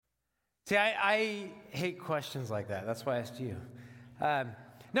See, I hate questions like that. That's why I asked you.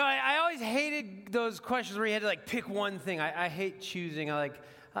 No, I always hated those questions where you had to like pick one thing. I hate choosing. I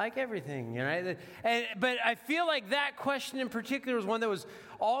like everything, you know. But I feel like that question in particular was one that was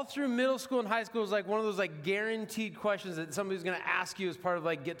all through middle school and high school. Was like one of those like guaranteed questions that somebody's going to ask you as part of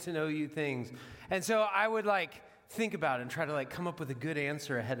like get to know you things. And so I would like think about it and try to like come up with a good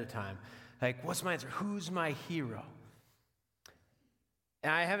answer ahead of time. Like, what's my answer? Who's my hero?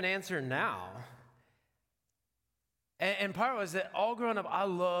 And I have an answer now. And part was that all growing up, I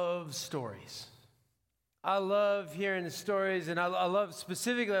love stories. I love hearing the stories, and I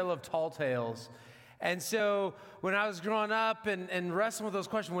love tall tales. And so when I was growing up and wrestling with those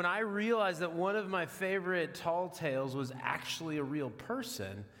questions, when I realized that one of my favorite tall tales was actually a real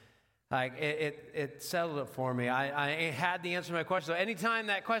person, like it settled it for me. I had the answer to my question. So anytime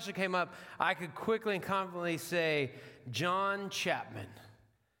that question came up, I could quickly and confidently say, John Chapman.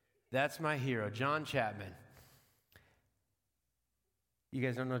 That's my hero, John Chapman. You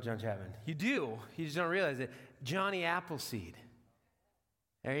guys don't know John Chapman. You do. You just don't realize it. Johnny Appleseed.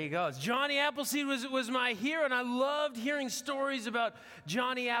 There you go. Johnny Appleseed was my hero, and I loved hearing stories about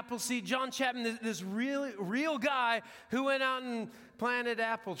Johnny Appleseed. John Chapman, this real guy who went out and planted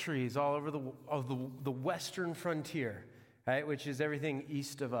apple trees all over the western frontier, right, which is everything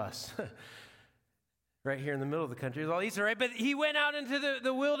east of us. Right here in the middle of the country. It's all east, right? But he went out into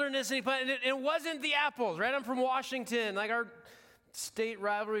the wilderness and he planted it. It wasn't the apples, right? I'm from Washington. Like our state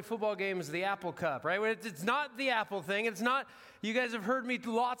rivalry football game is the Apple Cup, right? It's not the apple thing. It's not, you guys have heard me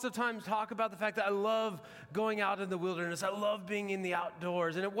lots of times talk about the fact that I love going out in the wilderness. I love being in the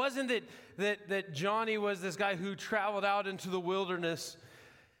outdoors. And it wasn't that Johnny was this guy who traveled out into the wilderness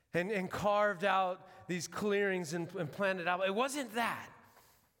and carved out these clearings and planted apples. It wasn't that.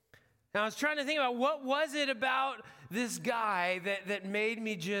 Now, I was trying to think about what was it about this guy that made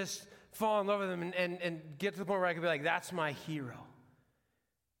me just fall in love with him and get to the point where I could be like, that's my hero.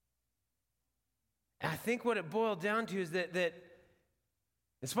 And I think what it boiled down to is that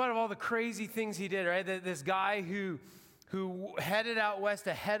in spite of all the crazy things he did, right, that this guy who headed out west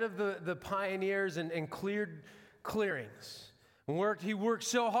ahead of the pioneers and cleared clearings, he worked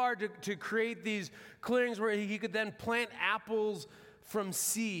so hard to create these clearings where he could then plant apples from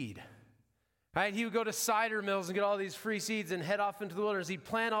seed. Right, he would go to cider mills and get all these free seeds and head off into the wilderness. He'd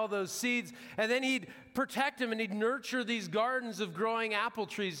plant all those seeds, and then he'd protect them, and he'd nurture these gardens of growing apple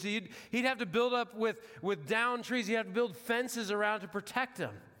trees. So he'd have to build up with down trees. He'd have to build fences around to protect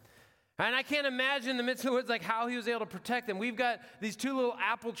them. And I can't imagine in the midst of the woods like how he was able to protect them. We've got these 2 little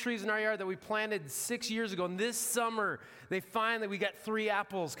apple trees in our yard that we planted 6 years ago, and this summer we got 3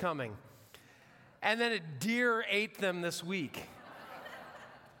 apples coming. And then a deer ate them this week.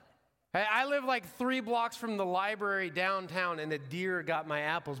 I live like 3 blocks from the library downtown, and a deer got my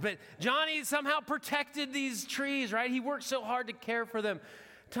apples. But Johnny somehow protected these trees, right? He worked so hard to care for them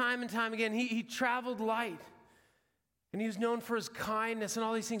time and time again. He traveled light, and he was known for his kindness and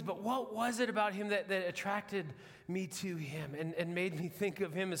all these things. But what was it about him that attracted me to him and made me think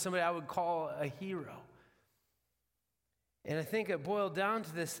of him as somebody I would call a hero? And I think it boiled down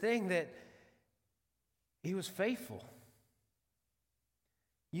to this thing that he was faithful.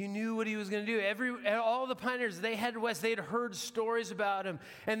 You knew what he was going to do. All the pioneers, they headed west. They had heard stories about him.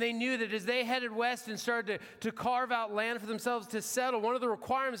 And they knew that as they headed west and started to carve out land for themselves to settle, one of the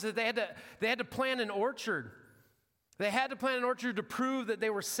requirements is that they had to plant an orchard. They had to plant an orchard to prove that they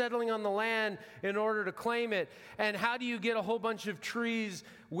were settling on the land in order to claim it. And how do you get a whole bunch of trees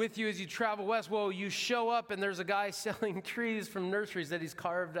with you as you travel west? Well, you show up and there's a guy selling trees from nurseries that he's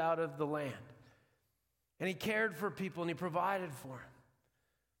carved out of the land. And he cared for people and he provided for them.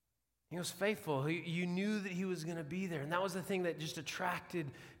 He was faithful. You knew that he was going to be there. And that was the thing that just attracted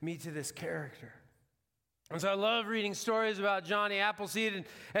me to this character. And so I love reading stories about Johnny Appleseed.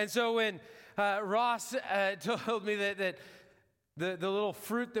 And so when Ross told me that the little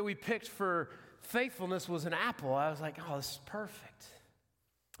fruit that we picked for faithfulness was an apple, I was like, oh, this is perfect.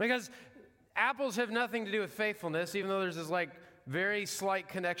 Because apples have nothing to do with faithfulness, even though there's this like very slight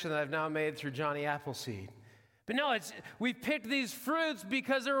connection that I've now made through Johnny Appleseed. But no, we picked these fruits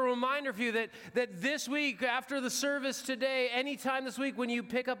because they're a reminder for you that this week, after the service today, anytime this week when you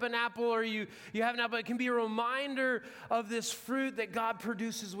pick up an apple or you have an apple, it can be a reminder of this fruit that God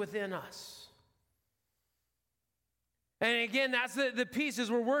produces within us. And again, that's the piece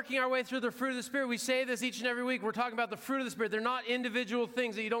is we're working our way through the fruit of the Spirit. We say this each and every week. We're talking about the fruit of the Spirit. They're not individual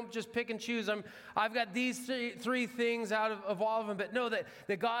things that you don't just pick and choose. I've got these three things out of all of them. But know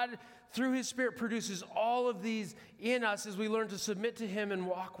that God, through His Spirit, produces all of these in us as we learn to submit to Him and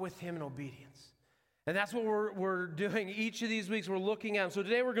walk with Him in obedience. And that's what we're doing each of these weeks. We're looking at them. So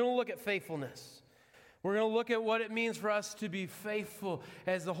today we're going to look at faithfulness. We're going to look at what it means for us to be faithful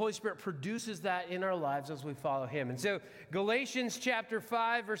as the Holy Spirit produces that in our lives as we follow Him. And so Galatians chapter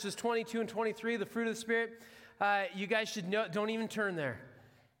 5, verses 22 and 23, the fruit of the Spirit, you guys should know, don't even turn there,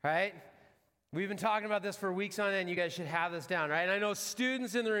 right? We've been talking about this for weeks on end. You guys should have this down, right? And I know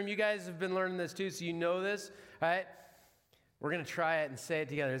students in the room, you guys have been learning this too, so you know this, right? We're going to try it and say it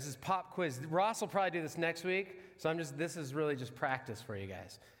together. This is pop quiz. Ross will probably do this next week, so this is really just practice for you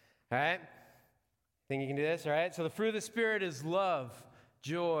guys, all right? Think you can do this, all right? So the fruit of the Spirit is love,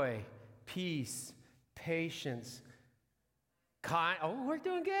 joy, peace, patience, we're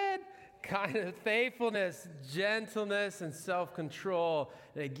doing good. Kind of faithfulness, gentleness, and self-control.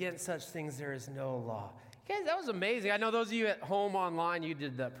 And against such things there is no law. Guys, that was amazing. I know those of you at home online, you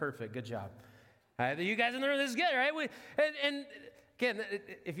did that perfect. Good job. All right, you guys in the room, this is good, right? And again,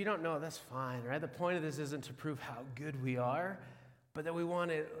 if you don't know, that's fine, right? The point of this isn't to prove how good we are, but that we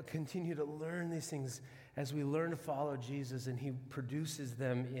want to continue to learn these things as we learn to follow Jesus and He produces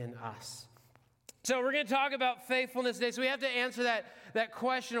them in us. So we're going to talk about faithfulness today. So we have to answer that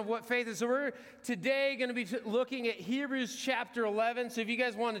question of what faith is. So we're today going to be looking at Hebrews chapter 11. So if you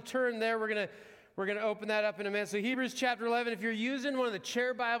guys want to turn there, we're going to open that up in a minute. So Hebrews chapter 11, if you're using one of the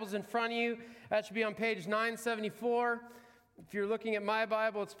chair Bibles in front of you, that should be on page 974. If you're looking at my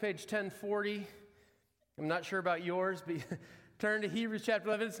Bible, it's page 1040. I'm not sure about yours, but turn to Hebrews chapter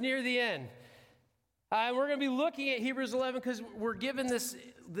 11. It's near the end. And we're going to be looking at Hebrews 11 because we're given this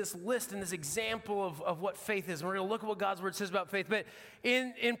list and this example of what faith is. And we're going to look at what God's Word says about faith. But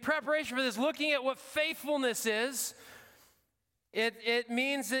in preparation for this, looking at what faithfulness is, it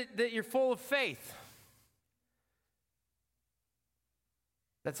means that you're full of faith.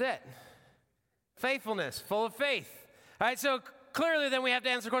 That's it. Faithfulness, full of faith. All right, so clearly then we have to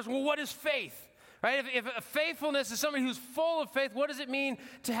answer the question, well, what is faith? Right? If faithfulness is somebody who's full of faith, what does it mean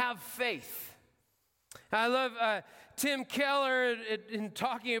to have faith? I love Tim Keller in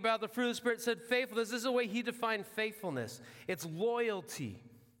talking about the fruit of the Spirit said faithfulness. This is the way he defined faithfulness. It's loyalty,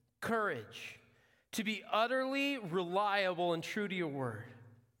 courage, to be utterly reliable and true to your word.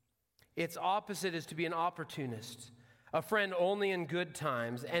 Its opposite is to be an opportunist, a friend only in good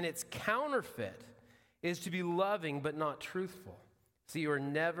times, and its counterfeit is to be loving but not truthful. So you are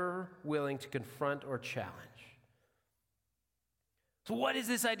never willing to confront or challenge. So what is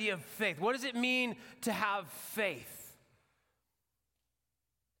this idea of faith? What does it mean to have faith?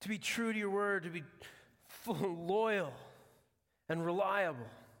 To be true to your word, to be loyal and reliable.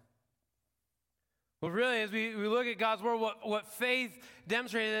 Well, really, as we look at God's word, what faith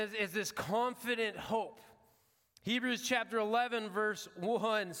demonstrates is this confident hope. Hebrews chapter 11, verse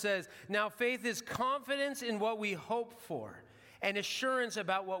 1 says, "Now faith is confidence in what we hope for and assurance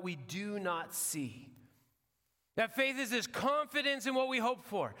about what we do not see." That faith is this confidence in what we hope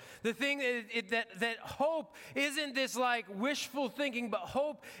for. The thing that hope isn't this like wishful thinking, but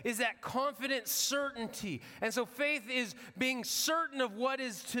hope is that confident certainty. And so faith is being certain of what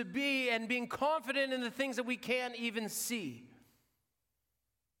is to be and being confident in the things that we can't even see.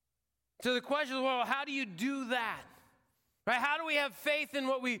 So the question is, well, how do you do that? Right? How do we have faith in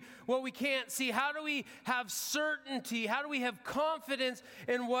what we can't see? How do we have certainty? How do we have confidence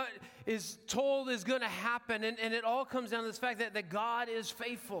in what is told is going to happen? And it all comes down to this fact that God is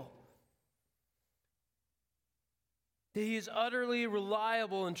faithful. That He is utterly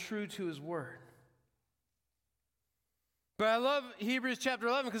reliable and true to His word. But I love Hebrews chapter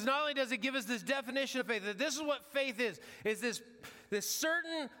 11 because not only does it give us this definition of faith, that this is what faith is this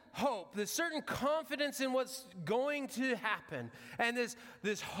certain hope, this certain confidence in what's going to happen, and this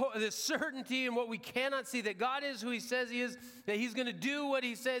certainty in what we cannot see, that God is who He says He is, that He's going to do what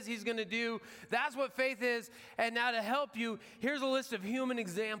He says He's going to do. That's what faith is. And now to help you, here's a list of human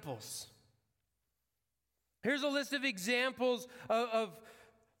examples. Here's a list of examples of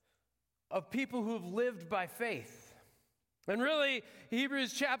people who have lived by faith. And really,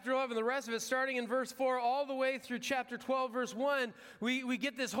 Hebrews chapter 11, the rest of it, starting in verse 4 all the way through chapter 12, verse 1, we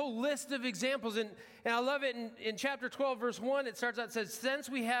get this whole list of examples. And I love it in chapter 12, verse 1, it starts out, it says, "Since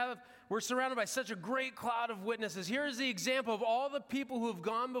we're surrounded by such a great cloud of witnesses." Here's the example of all the people who have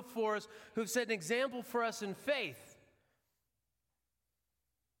gone before us, who have set an example for us in faith.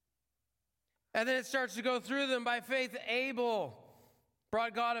 And then it starts to go through them. By faith, Abel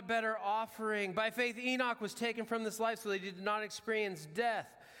brought God a better offering. By faith, Enoch was taken from this life so that he did not experience death.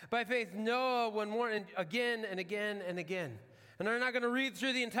 By faith, Noah, when warned again and again and again. And I'm not going to read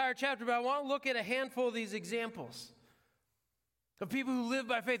through the entire chapter, but I want to look at a handful of these examples of people who live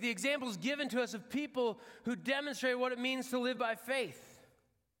by faith. The examples given to us of people who demonstrate what it means to live by faith.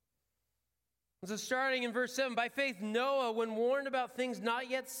 So starting in verse 7, by faith Noah, when warned about things not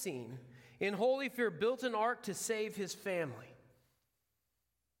yet seen, in holy fear built an ark to save his family.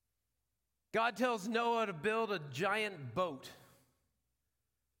 God tells Noah to build a giant boat.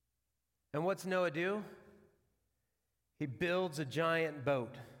 And what's Noah do? He builds a giant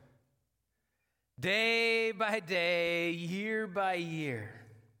boat. Day by day, year by year.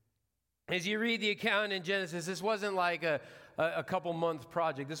 As you read the account in Genesis, this wasn't like a couple month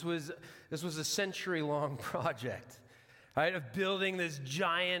project. This was a century-long project, right, of building this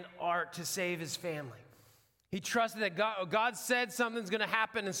giant ark to save his family. He trusted that God said something's going to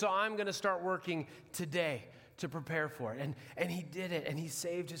happen, and so I'm going to start working today to prepare for it. And he did it, and he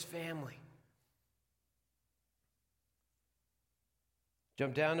saved his family.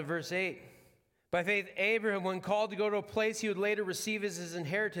 Jump down to verse 8. By faith, Abraham, when called to go to a place he would later receive as his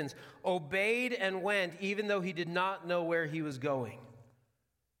inheritance, obeyed and went, even though he did not know where he was going.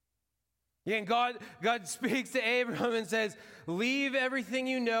 Again, God speaks to Abraham and says, leave everything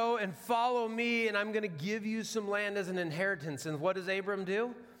you know and follow me, and I'm going to give you some land as an inheritance. And what does Abraham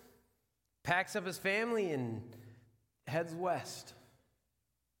do? Packs up his family and heads west.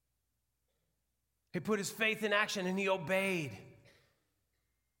 He put his faith in action and he obeyed.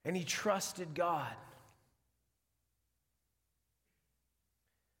 And he trusted God.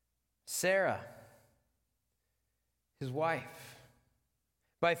 Sarah, his wife.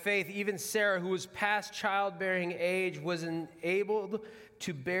 By faith, even Sarah, who was past childbearing age, was enabled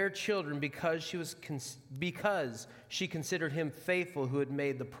to bear children because she considered him faithful who had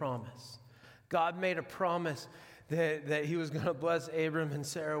made the promise. God made a promise that he was going to bless Abram and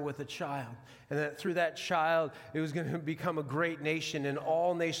Sarah with a child. And that through that child, it was going to become a great nation, and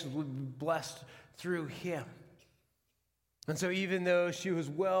all nations would be blessed through him. And so even though she was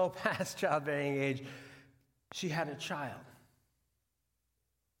well past childbearing age, she had a child.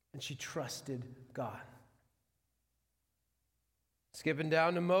 And she trusted God. Skipping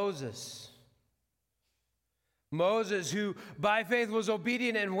down to Moses. Moses, who by faith was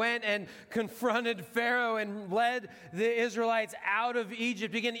obedient and went and confronted Pharaoh and led the Israelites out of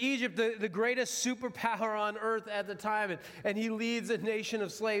Egypt. Again, Egypt, the greatest superpower on earth at the time. And he leads a nation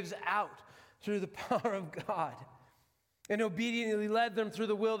of slaves out through the power of God. And obediently led them through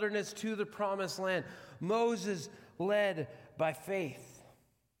the wilderness to the promised land. Moses led by faith.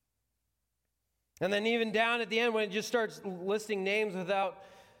 And then even down at the end, when it just starts listing names without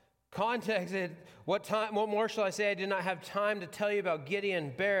context, what more shall I say? I did not have time to tell you about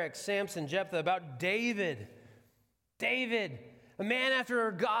Gideon, Barak, Samson, Jephthah, about David. David, a man after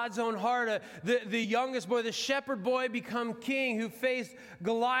God's own heart, the youngest boy, the shepherd boy become king, who faced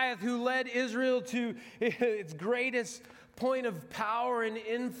Goliath, who led Israel to its greatest point of power and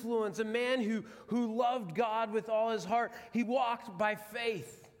influence, a man who loved God with all his heart. He walked by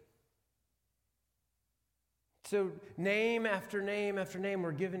faith. So name after name after name,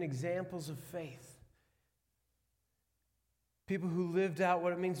 we're given examples of faith. People who lived out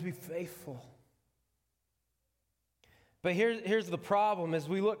what it means to be faithful. But here's the problem. As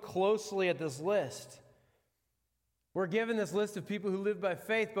we look closely at this list, we're given this list of people who live by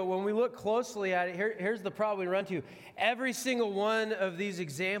faith, but when we look closely at it, here's the problem we run to. Every single one of these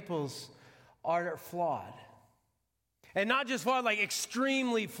examples are flawed. And not just flawed, like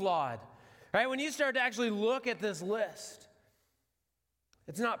extremely flawed. Right? When you start to actually look at this list,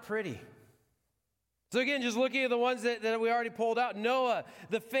 it's not pretty. So again, just looking at the ones that we already pulled out. Noah,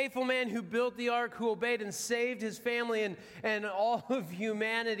 the faithful man who built the ark, who obeyed and saved his family and all of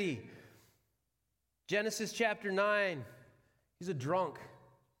humanity. Genesis chapter 9, he's a drunk.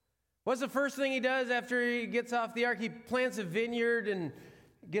 What's the first thing he does after he gets off the ark? He plants a vineyard and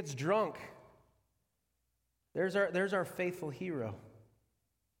gets drunk. There's our faithful hero.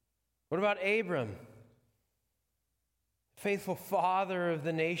 What about Abram? Faithful father of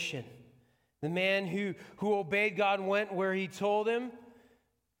the nation. The man who obeyed God and went where he told him.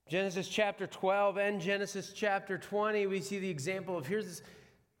 Genesis chapter 12 and Genesis chapter 20, we see the example of here's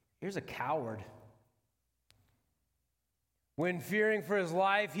a coward. When fearing for his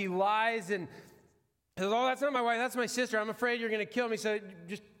life, he lies and says, oh, that's not my wife, that's my sister. I'm afraid you're going to kill me, so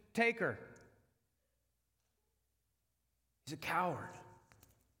just take her. He's a coward.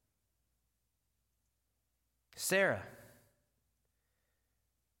 Sarah,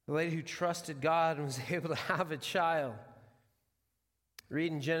 the lady who trusted God and was able to have a child.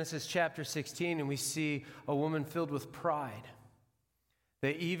 Read in Genesis chapter 16, and we see a woman filled with pride.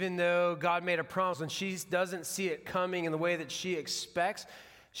 That even though God made a promise, when she doesn't see it coming in the way that she expects,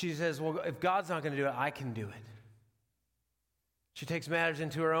 she says, well, if God's not going to do it, I can do it. She takes matters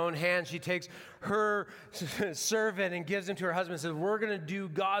into her own hands. She takes her servant and gives him to her husband and says, we're going to do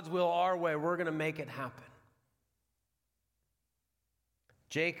God's will our way. We're going to make it happen.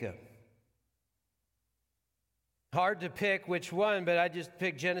 Jacob. Hard to pick which one, but I just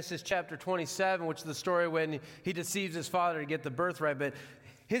picked Genesis chapter 27, which is the story when he deceives his father to get the birthright. But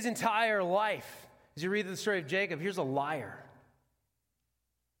his entire life, as you read the story of Jacob, here's a liar.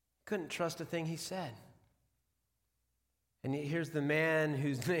 Couldn't trust a thing he said. And here's the man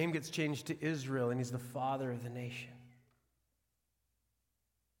whose name gets changed to Israel, and he's the father of the nation.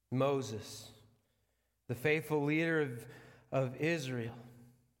 Moses, the faithful leader of Israel.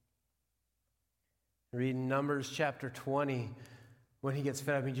 Read Numbers chapter 20, when he gets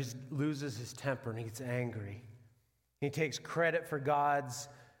fed up, he just loses his temper and he gets angry. He takes credit for God's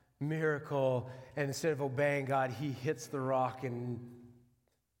miracle, and instead of obeying God, he hits the rock and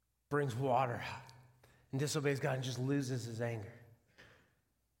brings water out and disobeys God and just loses his anger.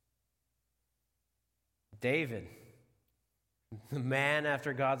 David, the man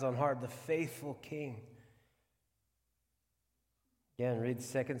after God's own heart, the faithful king. Again, read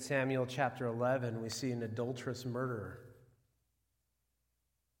 2 Samuel chapter 11. We see an adulterous murderer.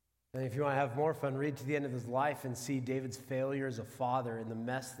 And if you want to have more fun, read to the end of his life and see David's failure as a father and the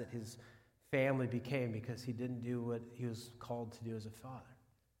mess that his family became because he didn't do what he was called to do as a father.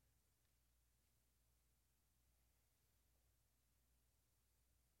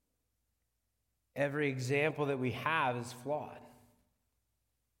 Every example that we have is flawed.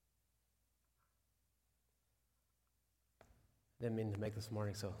 Didn't mean to make this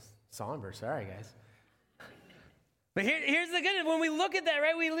morning so somber. Sorry, guys. But here's the good news. When we look at that,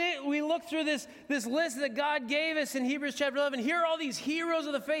 right, we look through this list that God gave us in Hebrews chapter 11. Here are all these heroes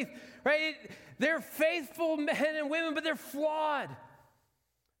of the faith, right? They're faithful men and women, but they're flawed.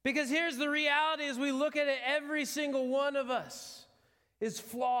 Because here's the reality as we look at it, every single one of us is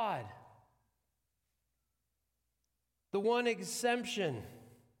flawed. The one exemption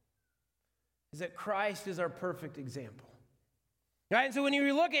is that Christ is our perfect example. Right? And so when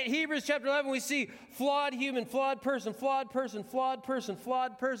you look at Hebrews chapter 11, we see flawed human, flawed person, flawed person, flawed person,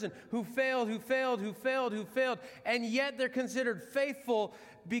 flawed person, who failed, and yet they're considered faithful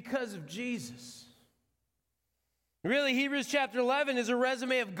because of Jesus. Really, Hebrews chapter 11 is a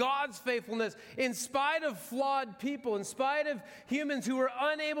resume of God's faithfulness in spite of flawed people, in spite of humans who were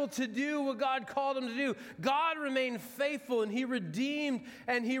unable to do what God called them to do. God remained faithful, and he redeemed,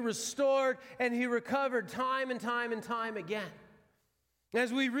 and he restored, and he recovered time and time and time again.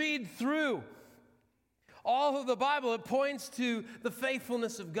 As we read through all of the Bible, it points to the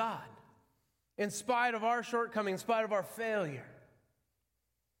faithfulness of God in spite of our shortcomings, in spite of our failure.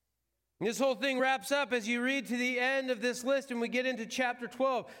 And this whole thing wraps up as you read to the end of this list and we get into chapter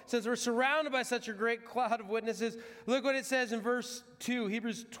 12. Since we're surrounded by such a great cloud of witnesses, look what it says in verse 2,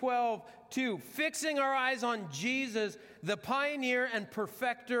 Hebrews 12:2. Fixing our eyes on Jesus, the pioneer and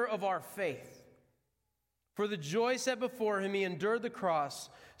perfecter of our faith. For the joy set before him, he endured the cross,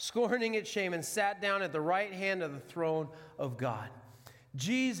 scorning its shame, and sat down at the right hand of the throne of God.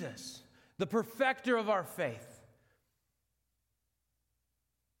 Jesus, the perfecter of our faith.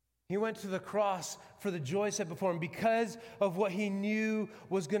 He went to the cross for the joy set before him because of what he knew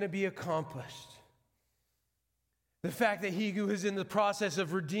was going to be accomplished. The fact that he was in the process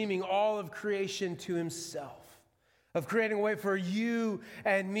of redeeming all of creation to himself. Of creating a way for you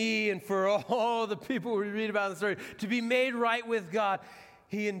and me and for all the people we read about in the story to be made right with God.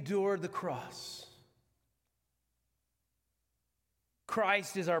 He endured the cross.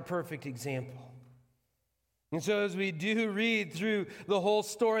 Christ is our perfect example. And so as we do read through the whole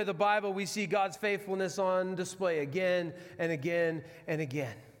story of the Bible, we see God's faithfulness on display again and again and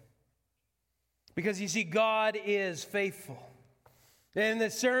again. Because you see, God is faithful. And the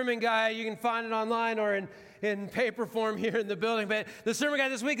sermon guide, you can find it online or in paper form here in the building. But the sermon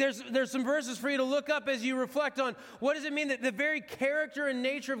guide this week, there's some verses for you to look up as you reflect on what does it mean that the very character and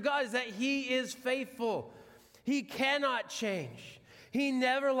nature of God is that he is faithful. He cannot change. He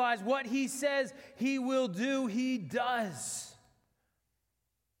never lies. What he says he will do, he does.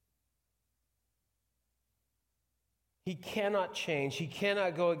 He cannot change. He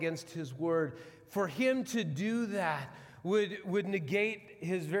cannot go against his word. For him to do that would negate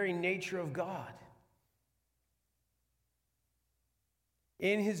his very nature of God.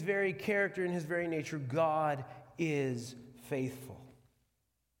 In his very character, in his very nature, God is faithful.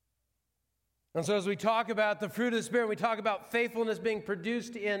 And so as we talk about the fruit of the Spirit, we talk about faithfulness being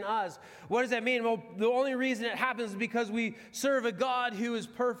produced in us. What does that mean? Well, the only reason it happens is because we serve a God who is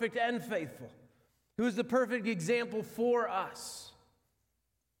perfect and faithful, who is the perfect example for us.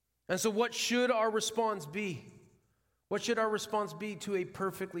 And so what should our response be? What should our response be to a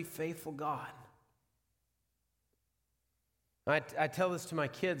perfectly faithful God? I tell this to my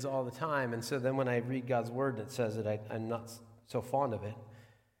kids all the time, and so then when I read God's word and it says it, I'm not so fond of it.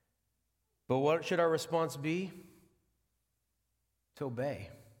 But what should our response be? To obey.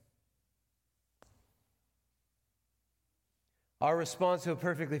 Our response to a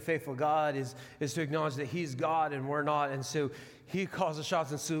perfectly faithful God is to acknowledge that He's God and we're not, and so He calls the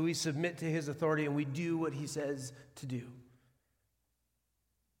shots, and so we submit to His authority and we do what He says to do.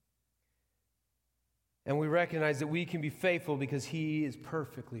 And we recognize that we can be faithful because He is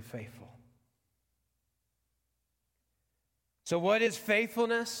perfectly faithful. So what is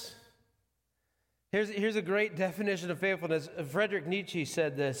faithfulness? Here's a great definition of faithfulness. Friedrich Nietzsche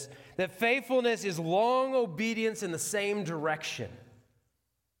said this, that faithfulness is long obedience in the same direction.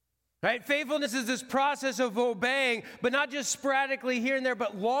 Right? Faithfulness is this process of obeying, but not just sporadically here and there,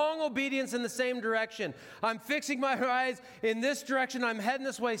 but long obedience in the same direction. I'm fixing my eyes in this direction. I'm heading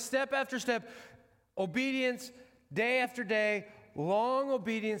this way, step after step. Obedience, day after day, long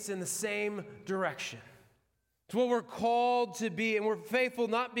obedience in the same direction. It's what we're called to be, and we're faithful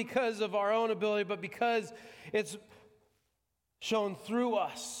not because of our own ability, but because it's shown through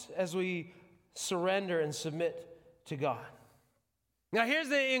us as we surrender and submit to God. Now, here's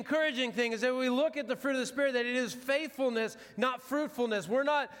the encouraging thing, is that we look at the fruit of the Spirit, that it is faithfulness, not fruitfulness. We're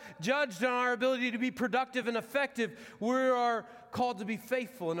not judged on our ability to be productive and effective. We are called to be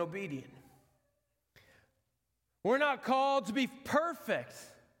faithful and obedient. We're not called to be perfect.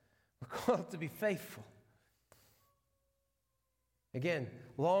 We're called to be faithful. Again,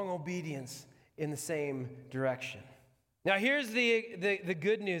 long obedience in the same direction. Now, here's the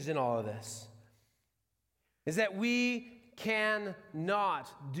good news in all of this, is that we cannot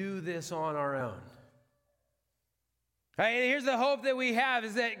do this on our own. Right, and here's the hope that we have,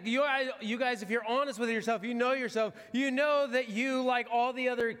 is that you guys, if you're honest with yourself, you know that you, like all the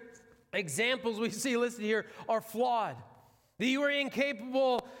other examples we see listed here, are flawed. That you are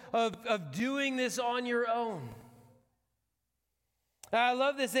incapable of doing this on your own. I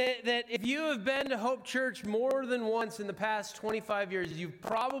love this, that if you have been to Hope Church more than once in the past 25 years, you've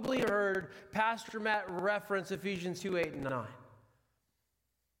probably heard Pastor Matt reference Ephesians 2, 8, and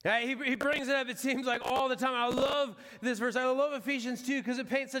 9. He brings it up, it seems like, all the time. I love this verse. I love Ephesians 2 because it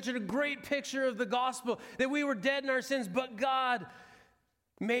paints such a great picture of the gospel, that we were dead in our sins, but God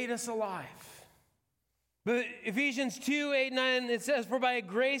made us alive. But Ephesians 2, 8, 9, it says, "For by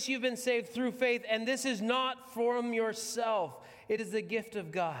grace you've been saved through faith, and this is not from yourself. It is the gift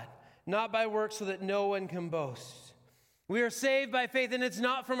of God, not by works, so that no one can boast." We are saved by faith, and it's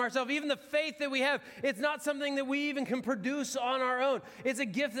not from ourselves. Even the faith that we have, it's not something that we even can produce on our own. It's a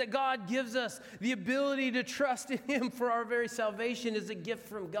gift that God gives us. The ability to trust in Him for our very salvation is a gift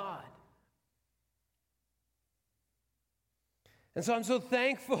from God. And so I'm so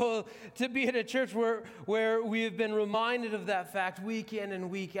thankful to be at a church where we have been reminded of that fact week in and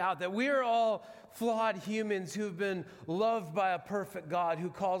week out, that we are all flawed humans who have been loved by a perfect God who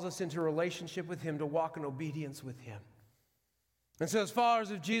calls us into relationship with Him to walk in obedience with Him. And so as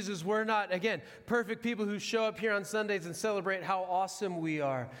followers of Jesus, we're not, again, perfect people who show up here on Sundays and celebrate how awesome we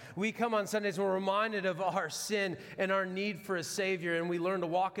are. We come on Sundays and we're reminded of our sin and our need for a Savior, and we learn to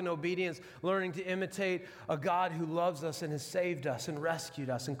walk in obedience, learning to imitate a God who loves us and has saved us and rescued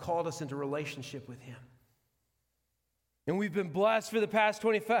us and called us into relationship with Him. And we've been blessed for the past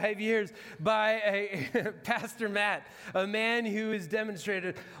 25 years by Pastor Matt, a man who has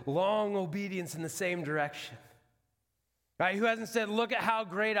demonstrated long obedience in the same direction. Right, who hasn't said, "Look at how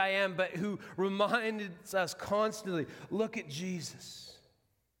great I am," but who reminds us constantly, look at Jesus.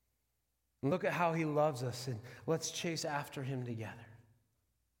 Look at how He loves us, and let's chase after Him together.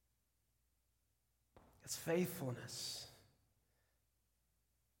 It's faithfulness.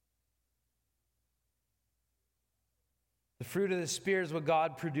 The fruit of the Spirit is what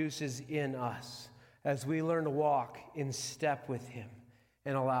God produces in us as we learn to walk in step with Him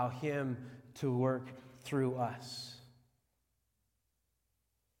and allow Him to work through us.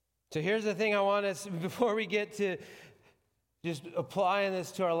 So here's the thing I want us, before we get to just applying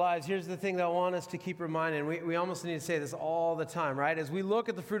this to our lives, here's the thing that I want us to keep reminding. We almost need to say this all the time, right? As we look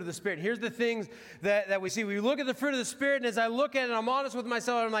at the fruit of the Spirit, here's the things that we see. We look at the fruit of the Spirit, and as I look at it, I'm honest with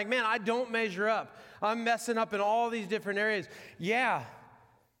myself, I'm like, man, I don't measure up. I'm messing up in all these different areas. Yeah,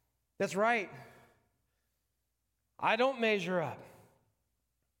 that's right. I don't measure up.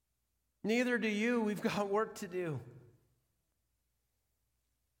 Neither do you. We've got work to do.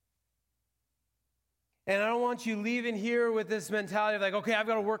 And I don't want you leaving here with this mentality of like, okay, I've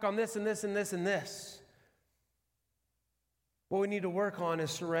got to work on this and this and this and this. What we need to work on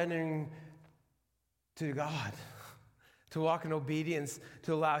is surrendering to God to walk in obedience,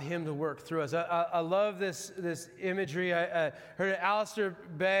 to allow him to work through us. I love this imagery. I heard Alistair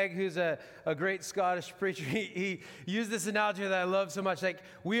Begg, who's a great Scottish preacher, he used this analogy that I love so much. Like,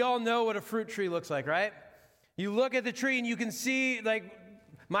 we all know what a fruit tree looks like, right? You look at the tree and you can see, like,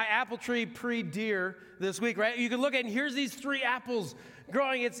 my apple tree pre-deer this week, right? You can look at it and here's these 3 apples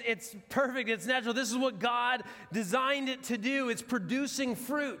growing. It's perfect. It's natural. This is what God designed it to do. It's producing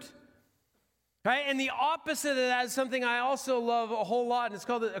fruit. Right? And the opposite of that is something I also love a whole lot, and it's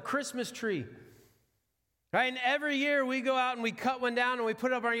called a Christmas tree. Right? And every year we go out and we cut one down and we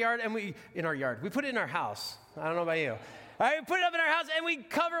put it up in our yard, we put it in our house. I don't know about you. All right, we put it up in our house and we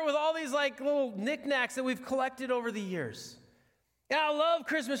cover it with all these like little knickknacks that we've collected over the years. And I love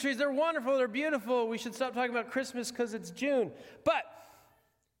Christmas trees. They're wonderful. They're beautiful. We should stop talking about Christmas because it's June. But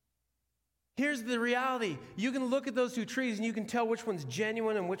here's the reality. You can look at those 2 trees and you can tell which one's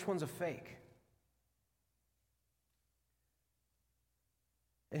genuine and which one's a fake.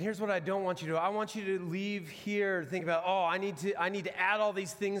 And here's what I don't want you to do. I want you to leave here think about, I need to add all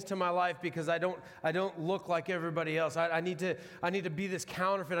these things to my life because I don't look like everybody else. I need to be this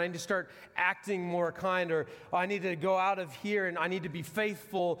counterfeit. I need to start acting more kind, or I need to go out of here and I need to be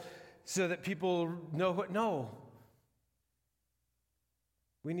faithful so that people know what. No.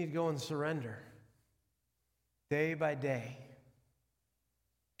 We need to go and surrender day by day.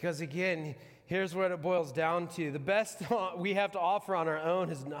 Because again, here's what it boils down to. The best we have to offer on our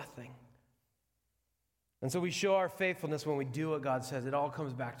own is nothing. And so we show our faithfulness when we do what God says. It all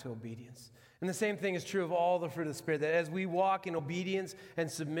comes back to obedience. And the same thing is true of all the fruit of the Spirit, that as we walk in obedience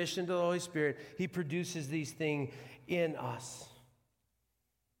and submission to the Holy Spirit, he produces these things in us.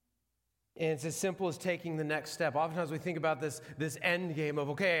 And it's as simple as taking the next step. Oftentimes we think about this end game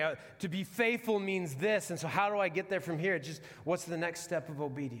of, to be faithful means this, and so how do I get there from here? It's just, what's the next step of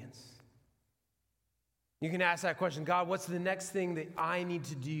obedience? You can ask that question, God, what's the next thing that I need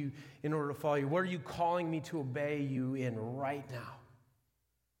to do in order to follow you? What are you calling me to obey you in right now?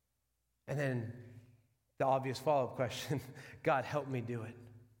 And then the obvious follow-up question, God, help me do it.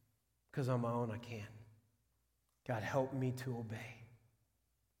 Because on my own I can't. God, help me to obey.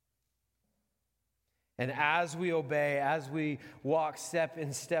 And as we obey, as we walk step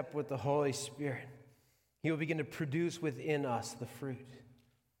in step with the Holy Spirit, he will begin to produce within us the fruit.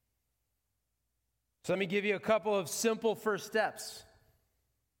 So let me give you a couple of simple first steps.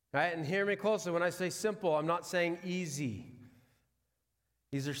 Right? And hear me closely. When I say simple, I'm not saying easy.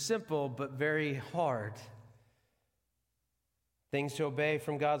 These are simple but very hard things to obey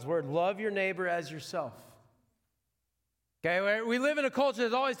from God's word. Love your neighbor as yourself. Okay, we live in a culture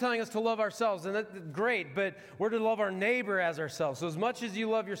that's always telling us to love ourselves, and that's great, but we're to love our neighbor as ourselves. So as much as you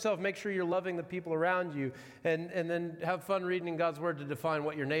love yourself, make sure you're loving the people around you, and then have fun reading in God's word to define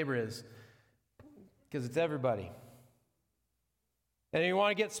what your neighbor is, because it's everybody. And if you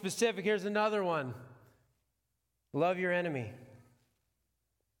want to get specific, here's another one. Love your enemy.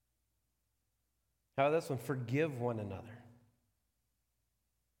 How about this one? Forgive one another.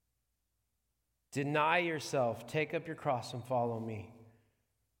 Deny yourself, take up your cross and follow me.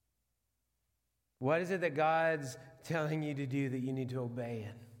 What is it that God's telling you to do that you need to obey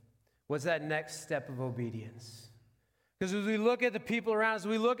in? What's that next step of obedience? Because as we look at the people around us,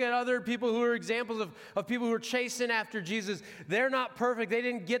 we look at other people who are examples of people who are chasing after Jesus. They're not perfect. They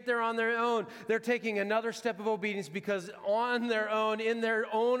didn't get there on their own. They're taking another step of obedience because on their own, in their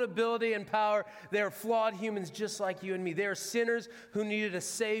own ability and power, they are flawed humans just like you and me. They are sinners who needed a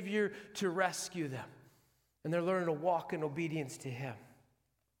Savior to rescue them. And they're learning to walk in obedience to him.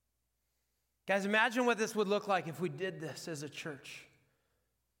 Guys, imagine what this would look like if we did this as a church.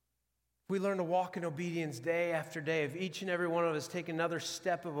 We learn to walk in obedience day after day. If each and every one of us take another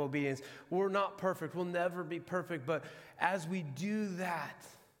step of obedience, we're not perfect. We'll never be perfect. But as we do that,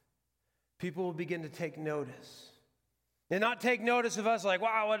 people will begin to take notice. And not take notice of us like,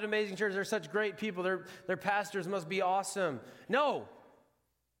 wow, what an amazing church. They're such great people. Their pastors must be awesome. No.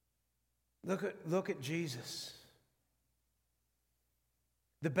 Look at Jesus.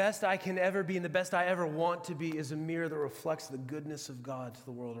 The best I can ever be and the best I ever want to be is a mirror that reflects the goodness of God to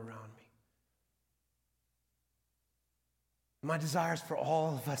the world around me. My desire is for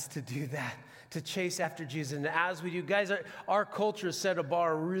all of us to do that, to chase after Jesus. And as we do, guys, our culture has set a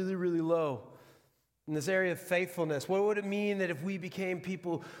bar really, really low in this area of faithfulness. What would it mean that if we became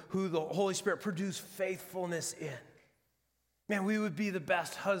people who the Holy Spirit produced faithfulness in? Man, we would be the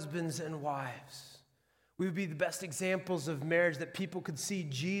best husbands and wives. We would be the best examples of marriage, that people could see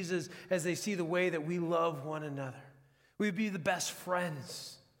Jesus as they see the way that we love one another. We would be the best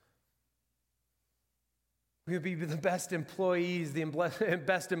friends. We would be the best employees, the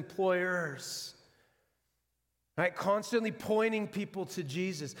best employers. Right? Constantly pointing people to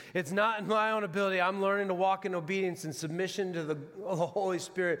Jesus. It's not in my own ability. I'm learning to walk in obedience and submission to the Holy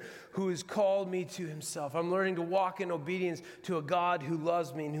Spirit who has called me to himself. I'm learning to walk in obedience to a God who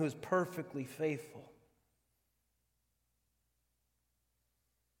loves me and who is perfectly faithful.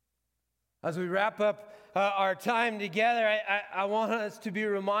 As we wrap up our time together, I want us to be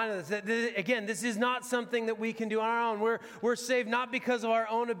reminded of this, that, again, this is not something that we can do on our own. We're saved not because of our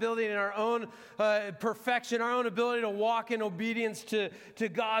own ability and our own perfection, our own ability to walk in obedience to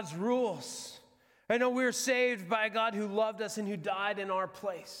God's rules. I know we're saved by a God who loved us and who died in our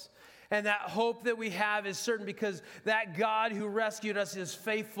place. And that hope that we have is certain because that God who rescued us is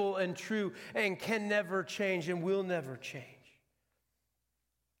faithful and true and can never change and will never change.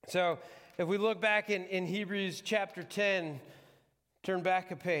 So, if we look back in Hebrews chapter 10, turn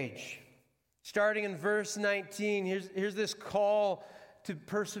back a page. Starting in verse 19, here's this call to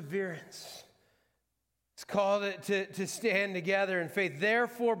perseverance. It's called to stand together in faith.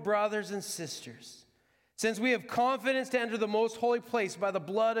 Therefore, brothers and sisters, since we have confidence to enter the most holy place by the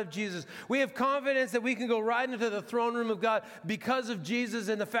blood of Jesus, we have confidence that we can go right into the throne room of God because of Jesus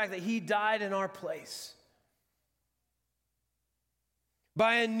and the fact that he died in our place.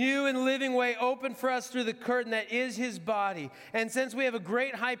 By a new and living way opened for us through the curtain that is his body. And since we have a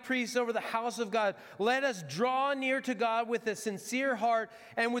great high priest over the house of God, let us draw near to God with a sincere heart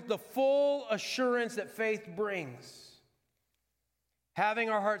and with the full assurance that faith brings. Having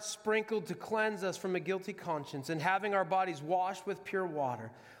our hearts sprinkled to cleanse us from a guilty conscience and having our bodies washed with pure water,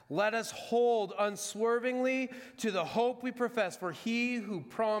 let us hold unswervingly to the hope we profess, for he who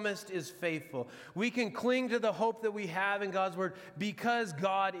promised is faithful. We can cling to the hope that we have in God's word because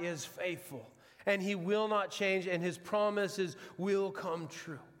God is faithful and he will not change and his promises will come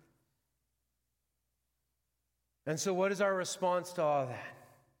true. And so what is our response to all that?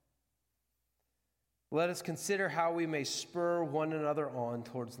 Let us consider how we may spur one another on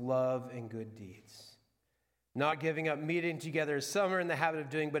towards love and good deeds. Not giving up meeting together as some are in the habit of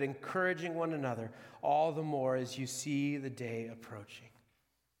doing, but encouraging one another all the more as you see the day approaching.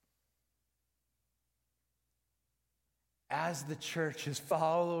 As the church, as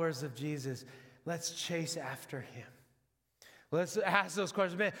followers of Jesus, let's chase after him. Let's ask those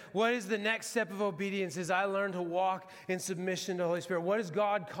questions. Man, what is the next step of obedience as I learn to walk in submission to the Holy Spirit? What is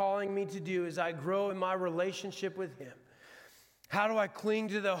God calling me to do as I grow in my relationship with him? How do I cling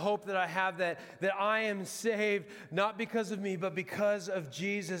to the hope that I have that I am saved, not because of me, but because of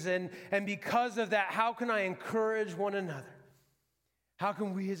Jesus? And because of that, how can I encourage one another? How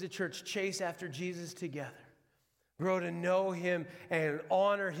can we as a church chase after Jesus together? Grow to know him and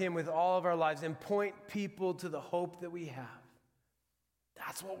honor him with all of our lives and point people to the hope that we have.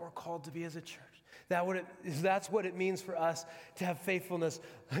 That's what we're called to be as a church. That's what it means for us to have faithfulness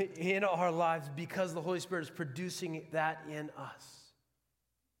in our lives because the Holy Spirit is producing that in us.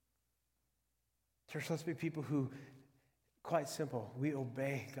 Church, let's be people who, quite simple, we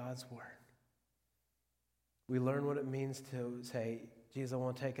obey God's word. We learn what it means to say, Jesus, I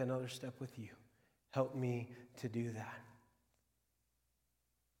want to take another step with you. Help me to do that.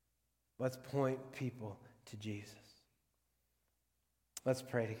 Let's point people to Jesus. Let's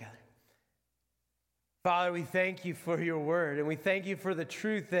pray together. Father, we thank you for your word, and we thank you for the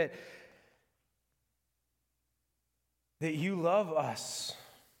truth that you love us.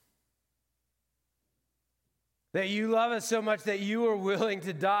 That you love us so much that you are willing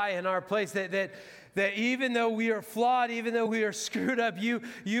to die in our place. That even though we are flawed, even though we are screwed up, you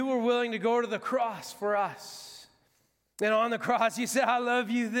were willing to go to the cross for us. And on the cross, you said, I love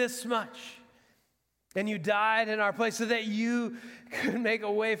you this much. And you died in our place so that you could make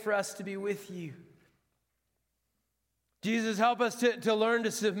a way for us to be with you. Jesus, help us to learn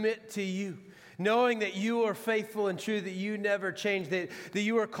to submit to you, knowing that you are faithful and true, that you never change, that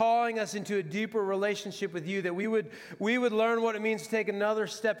you are calling us into a deeper relationship with you, that we would learn what it means to take another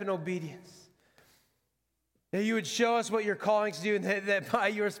step in obedience. That you would show us what you're calling to do, and that by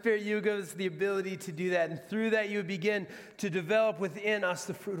your Spirit you would give us the ability to do that. And through that you would begin to develop within us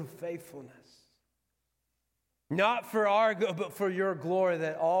the fruit of faithfulness. Not for our good, but for your glory,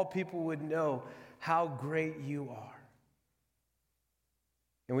 that all people would know how great you are.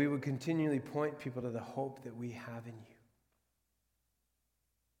 And we would continually point people to the hope that we have in you.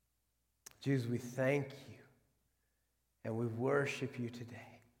 Jesus, we thank you and we worship you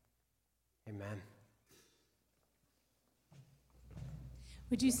today. Amen.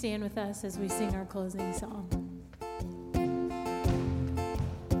 Would you stand with us as we sing our closing song?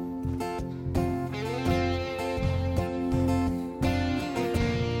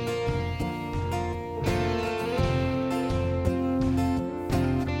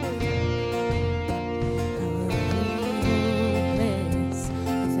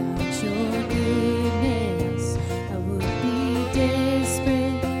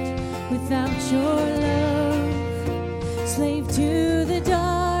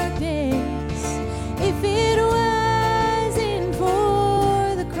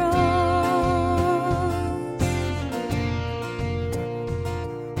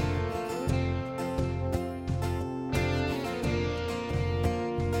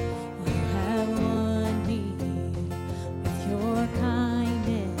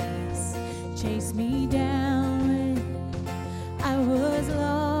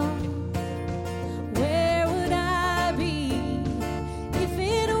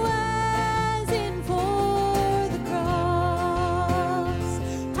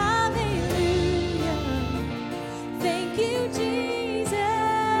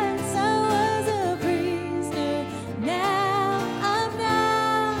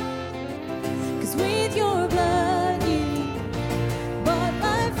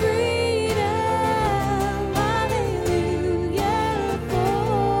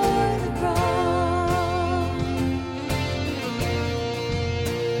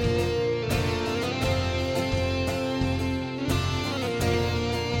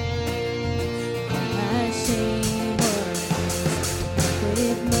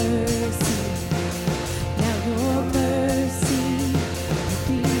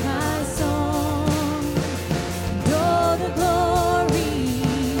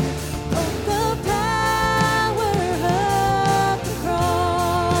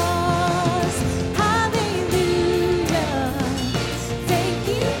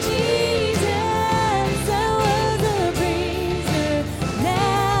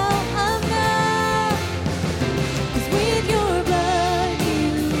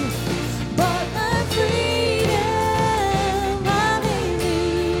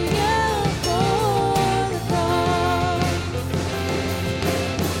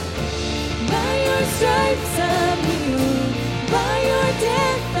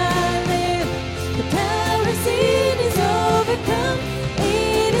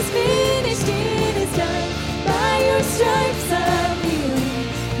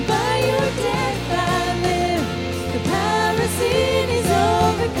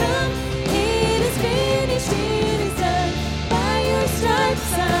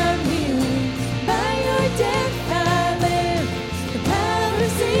 stripes I'm healed, by your death I live. The power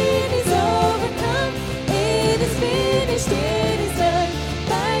of sin is overcome. It is finished, it is done.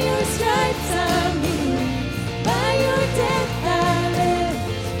 By your stripes I'm healed, by your death I live.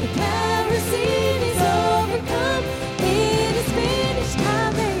 The power of sin is overcome. It is finished.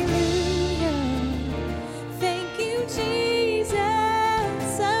 Hallelujah. Thank you, Jesus.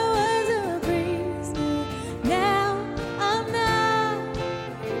 I was a prisoner, now I'm not.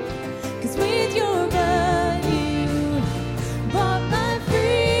 'Cause with your blood you bought my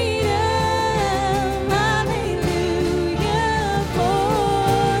freedom. Hallelujah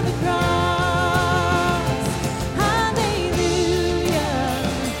for the cross. Hallelujah.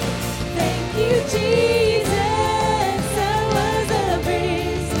 Thank you, Jesus. I was a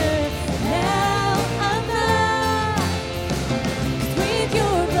prisoner, now I'm not. 'Cause with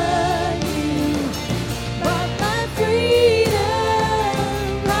your blood you bought my freedom.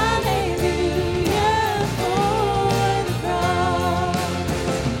 Hallelujah for the cross.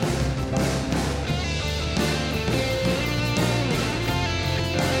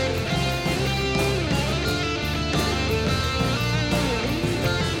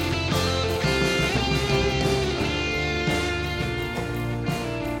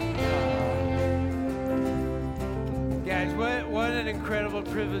 Guys, what an incredible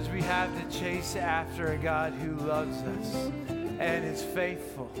privilege we have to chase after a God who loves us and is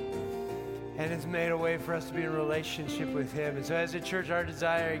faithful and has made a way for us to be in relationship with him. And so as a church, our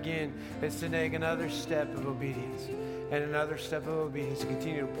desire again is to take another step of obedience and another step of obedience to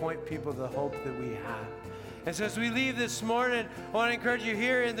continue to point people to the hope that we have. And so as we leave this morning, I want to encourage you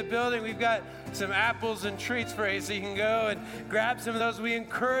here in the building, we've got some apples and treats for you, so you can go and grab some of those. We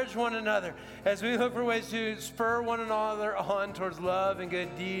encourage one another as we look for ways to spur one another on towards love and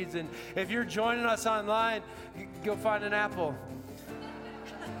good deeds. And if you're joining us online, go find an apple.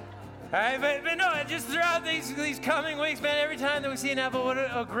 All right, but no, just throughout these coming weeks, man, every time that we see an apple, what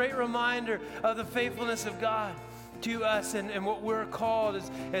a great reminder of the faithfulness of God to us and what we're called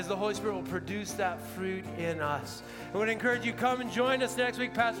as the Holy Spirit will produce that fruit in us. I would encourage you, come and join us next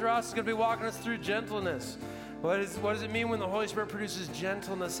week. Pastor Ross is going to be walking us through gentleness. What does it mean when the Holy Spirit produces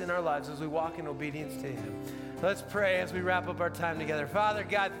gentleness in our lives as we walk in obedience to him? Let's pray as we wrap up our time together. Father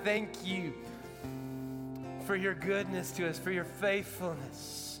God, thank you for your goodness to us, for your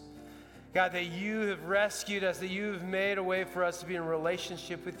faithfulness. God, that you have rescued us, that you have made a way for us to be in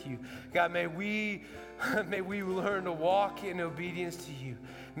relationship with you. God, may we learn to walk in obedience to you.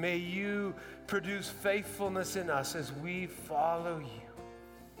 May you produce faithfulness in us as we follow you.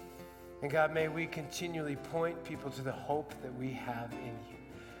 And God, may we continually point people to the hope that we have in you.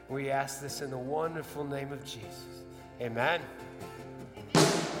 We ask this in the wonderful name of Jesus. Amen.